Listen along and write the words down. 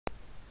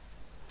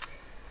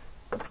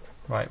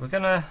Right, we're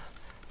going to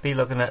be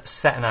looking at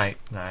setting out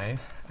now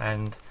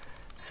and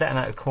setting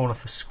out a corner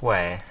for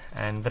square,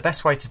 and the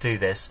best way to do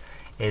this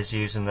is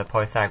using the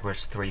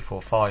Pythagoras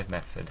 3-4-5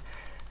 method.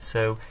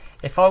 So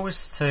if I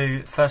was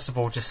to first of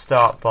all just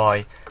start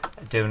by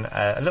doing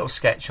a little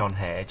sketch on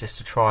here just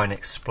to try and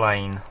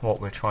explain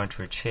what we're trying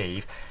to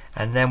achieve,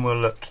 and then we'll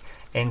look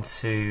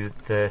into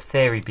the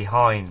theory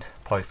behind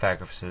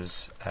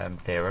Pythagoras'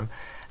 theorem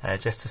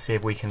just to see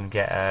if we can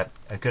get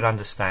a good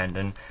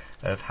understanding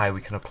of how we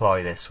can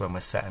apply this when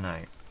we're setting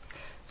out.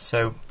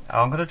 So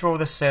I'm going to draw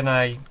this in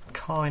a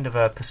kind of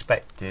a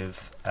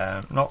perspective,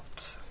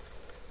 not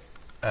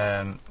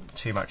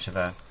too much of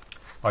a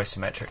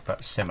isometric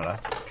but similar.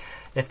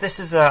 If this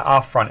is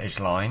our frontage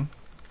line,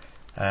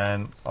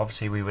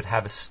 obviously we would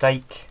have a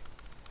stake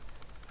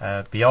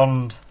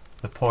beyond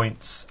the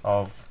points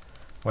of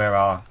where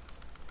our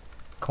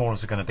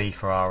corners are going to be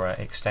for our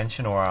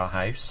extension or our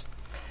house.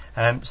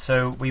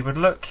 So we would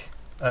look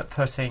at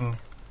putting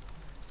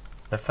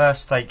the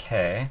first stake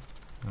here.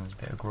 There's a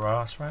bit of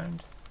grass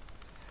round.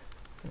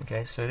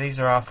 Okay, so these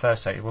are our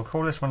first stake. We'll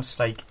call this one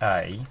stake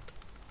A,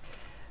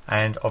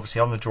 and obviously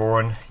on the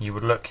drawing you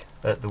would look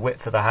at the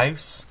width of the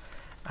house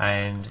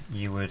and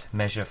you would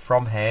measure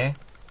from here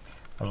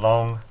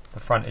along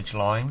the frontage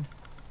line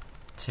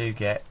to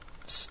get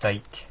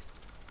stake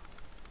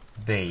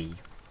B.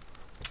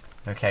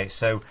 Okay,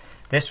 so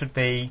this would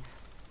be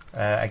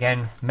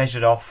again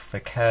measured off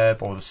the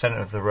curb or the centre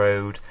of the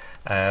road,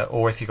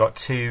 or if you've got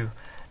two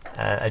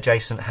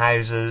adjacent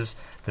houses,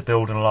 the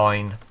building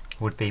line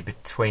would be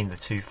between the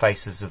two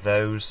faces of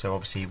those, so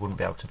obviously you wouldn't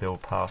be able to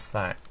build past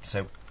that.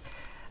 So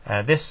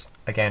this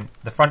again,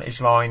 the frontage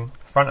line,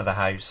 front of the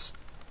house,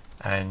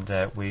 and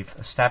we've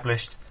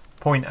established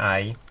point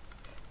A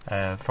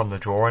from the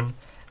drawing,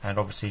 and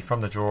obviously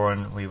from the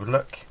drawing we would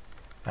look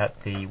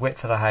at the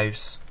width of the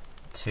house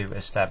to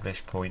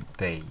establish point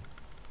B.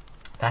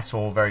 That's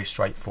all very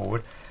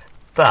straightforward,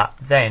 but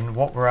then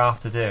what we're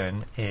after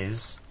doing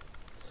is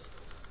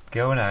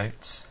going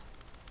out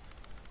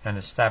and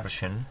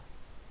establishing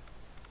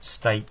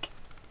stake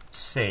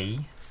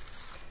C,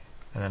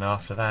 and then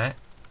after that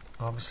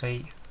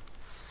obviously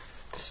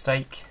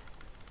stake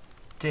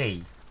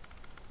D.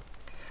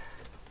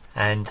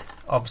 And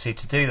obviously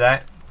to do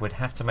that we'd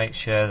have to make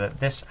sure that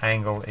this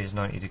angle is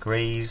 90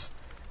 degrees,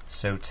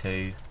 so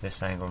too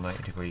this angle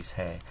 90 degrees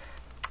here.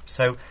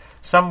 So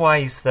some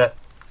ways that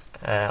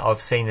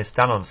I've seen this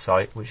done on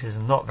site, which is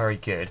not very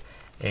good,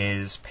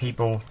 is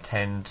people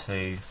tend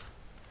to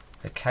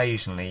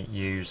occasionally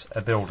use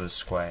a builder's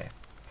square.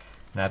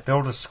 Now,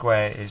 builder's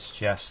square is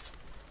just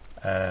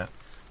a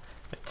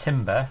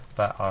timber,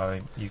 but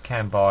you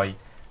can buy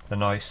the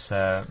nice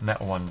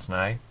metal ones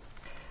now.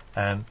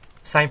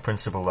 Same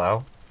principle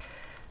though.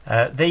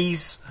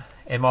 These,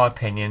 in my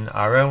opinion,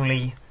 are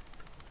only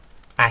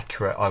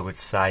accurate, I would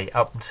say,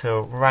 up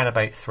until around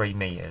about 3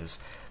 meters.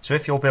 So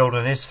if your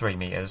building is 3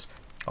 meters,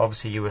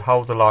 obviously you would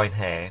hold the line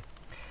here,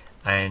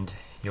 and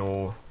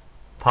your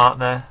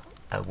partner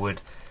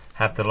would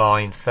have the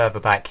line further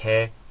back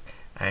here,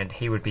 and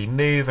he would be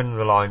moving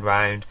the line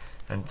round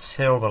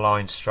until the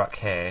line struck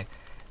here,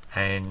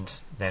 and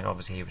then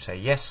obviously he would say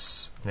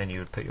yes, and then you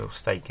would put your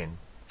stake in.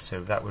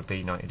 So that would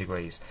be 90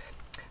 degrees.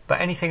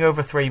 But anything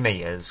over 3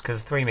 meters,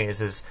 because 3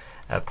 meters is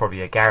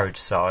probably a garage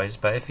size,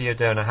 but if you're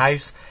doing a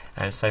house,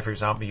 and say for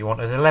example you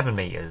wanted 11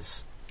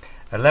 meters,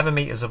 11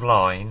 meters of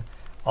line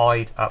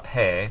eyed up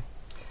here,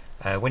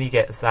 when you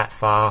get that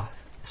far,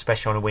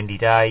 especially on a windy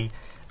day,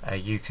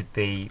 you could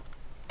be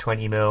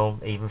 20 mil,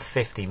 even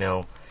 50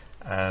 mil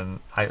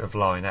out of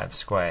line, out of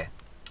square.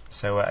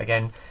 So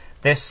again,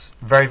 this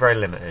very, very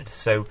limited.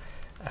 So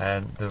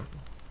the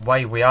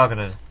way we are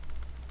going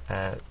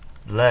to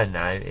learn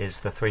now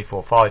is the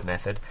 3-4-5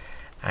 method,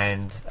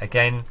 and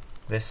again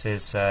this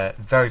is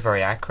very,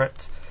 very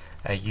accurate.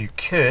 You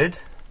could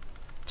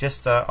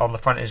just on the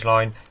frontage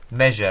line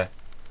measure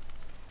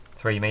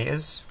 3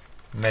 meters,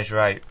 measure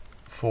out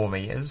 4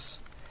 meters,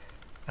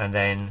 and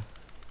then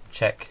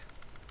check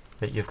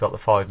that you've got the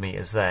 5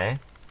 meters there,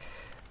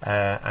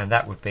 and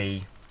that would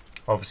be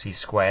obviously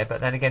square. But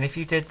then again, if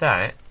you did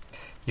that,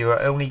 you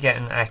are only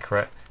getting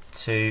accurate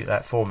to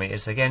that 4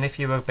 meters. Again, if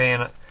you were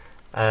being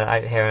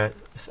out here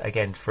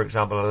again, for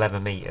example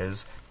 11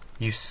 meters,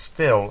 you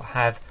still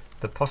have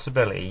the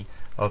possibility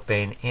of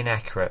being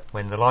inaccurate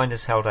when the line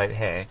is held out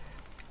here.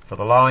 For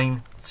the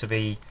line to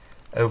be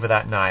over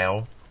that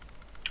nail,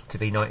 to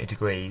be 90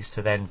 degrees,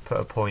 to then put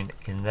a point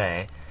in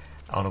there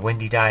on a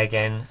windy day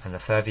again, and the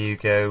further you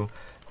go,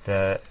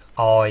 the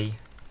eye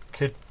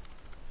could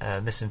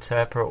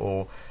misinterpret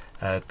or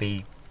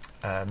be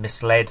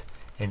misled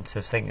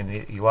into thinking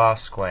that you are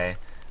square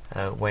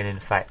when in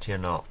fact you're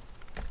not.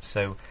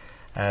 So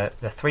the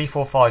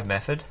 3-4-5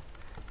 method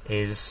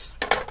is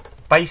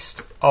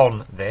based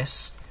on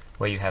this,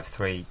 where you have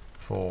 3,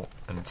 4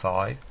 and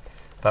 5,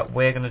 but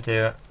we're going to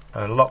do it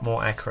a lot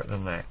more accurate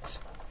than that.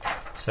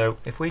 So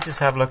if we just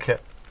have a look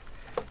at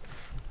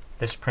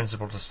this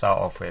principle to start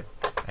off with,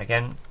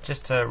 again,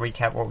 just to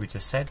recap what we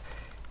just said,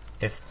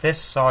 if this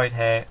side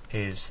here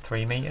is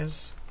 3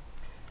 meters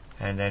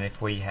and then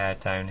if we had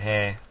down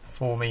here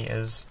 4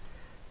 meters,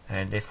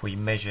 and if we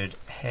measured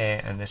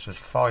here and this was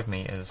 5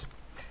 meters,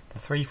 the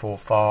 3, 4,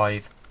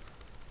 5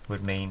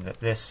 would mean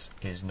that this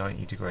is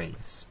 90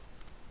 degrees.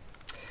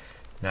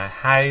 Now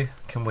how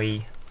can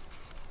we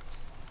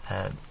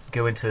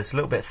go into this a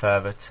little bit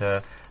further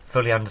to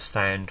fully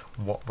understand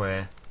what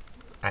we're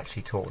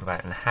actually talking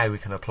about and how we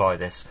can apply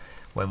this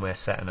when we're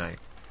setting out?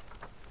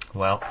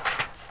 Well,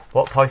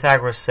 what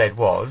Pythagoras said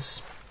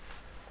was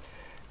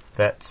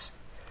that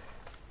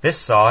this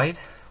side,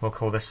 we'll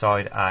call this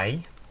side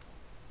A,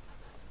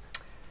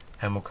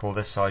 and we'll call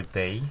this side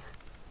B,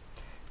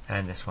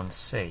 and this one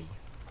C.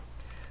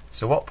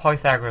 So what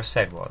Pythagoras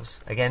said was,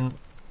 again,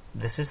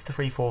 this is the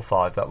 3, 4,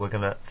 5, but we're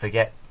going to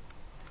forget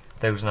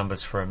those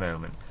numbers for a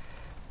moment.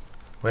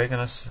 We're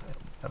going to,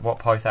 what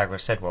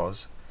Pythagoras said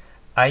was,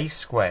 A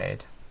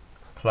squared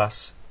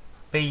plus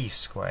B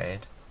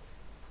squared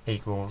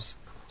equals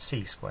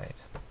C squared.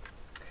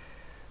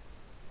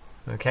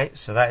 Okay,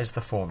 so that is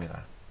the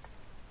formula.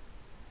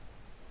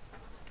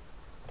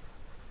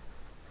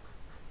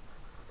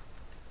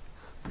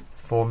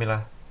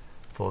 Formula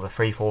for the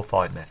 3, 4,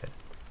 5 method.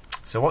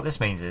 So what this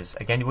means is,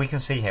 again, we can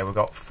see here we've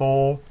got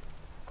 4,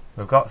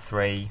 we've got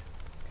 3,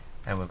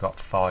 and we've got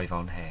 5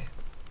 on here.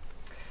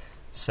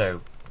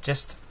 So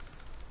just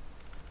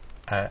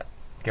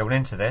going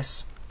into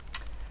this,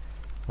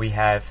 we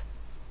have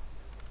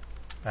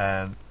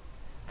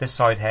this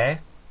side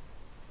here,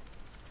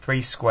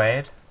 3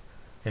 squared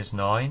is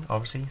 9,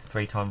 obviously,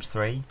 3 times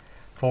 3.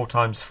 4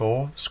 times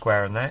 4,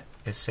 squaring that,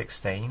 is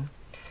 16.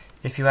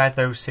 If you add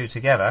those two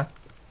together,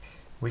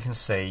 we can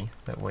see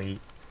that we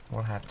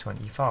will have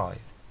 25.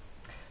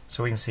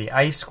 So we can see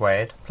A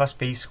squared plus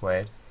B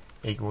squared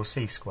equals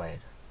C squared.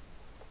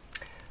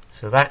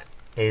 So that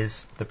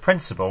is the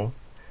principle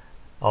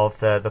of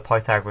the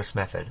Pythagoras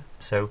method.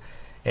 So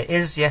it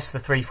is, yes, the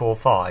 3, 4,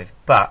 5,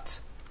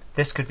 but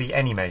this could be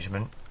any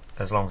measurement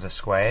as long as it's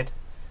squared.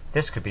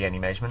 This could be any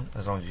measurement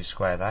as long as you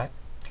square that.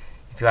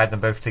 If you add them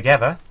both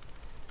together,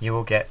 you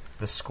will get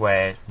the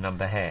squared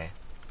number here.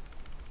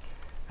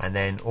 And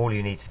then all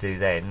you need to do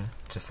then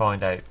to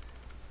find out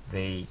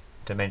the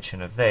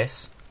dimension of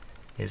this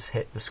is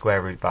hit the square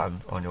root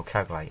button on your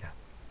calculator.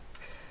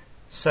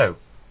 So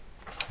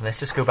let's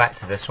just go back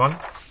to this one,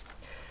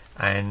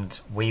 and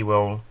we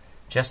will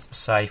just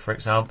say, for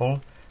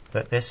example,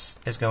 that this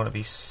is going to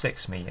be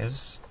 6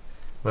 meters.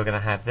 We're going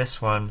to have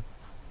this one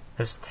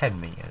as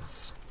 10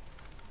 meters.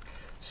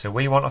 So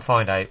we want to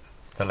find out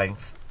the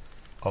length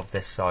of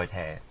this side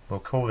here. We'll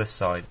call this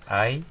side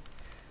A,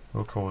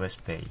 we'll call this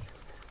B,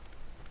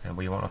 and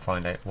we want to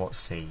find out what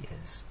C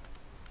is.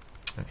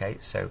 Okay,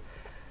 so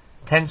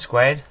 10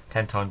 squared,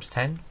 10 times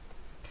 10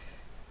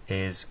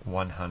 is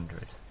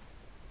 100,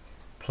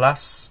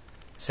 plus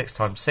 6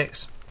 times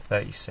 6,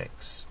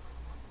 36.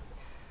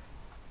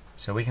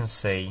 So we can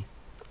see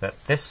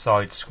that this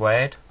side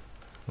squared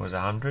was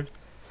 100,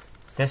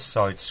 this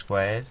side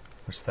squared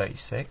was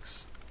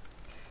 36,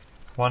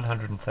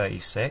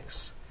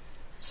 136.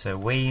 So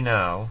we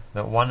know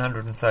that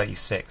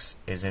 136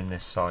 is in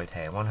this side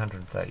here,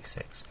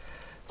 136.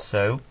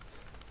 So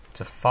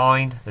to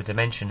find the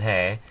dimension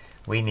here,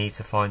 we need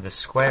to find the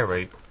square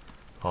root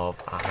of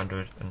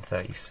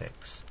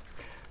 136.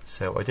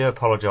 So I do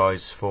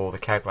apologise for the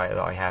calculator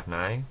that I have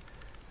now.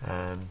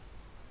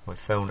 My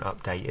phone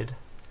updated,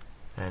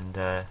 and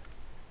now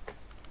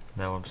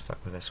I'm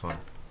stuck with this one.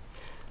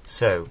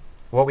 So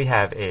what we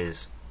have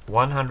is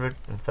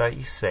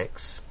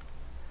 136,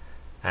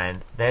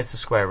 and there's the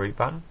square root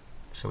button.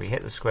 So we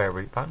hit the square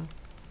root button,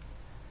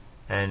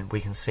 and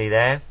we can see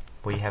there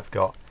we have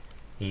got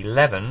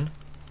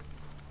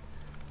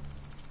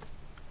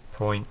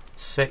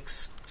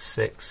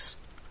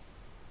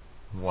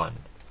 11.661.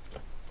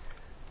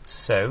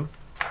 So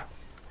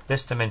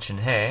this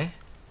dimension here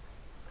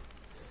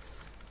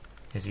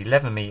is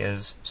 11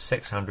 meters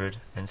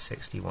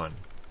 661.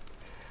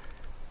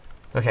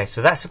 Okay,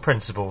 so that's the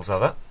principles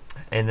of it.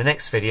 In the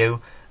next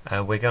video,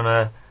 we're going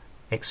to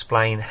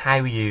explain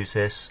how we use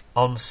this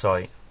on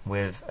site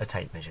with a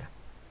tape measure.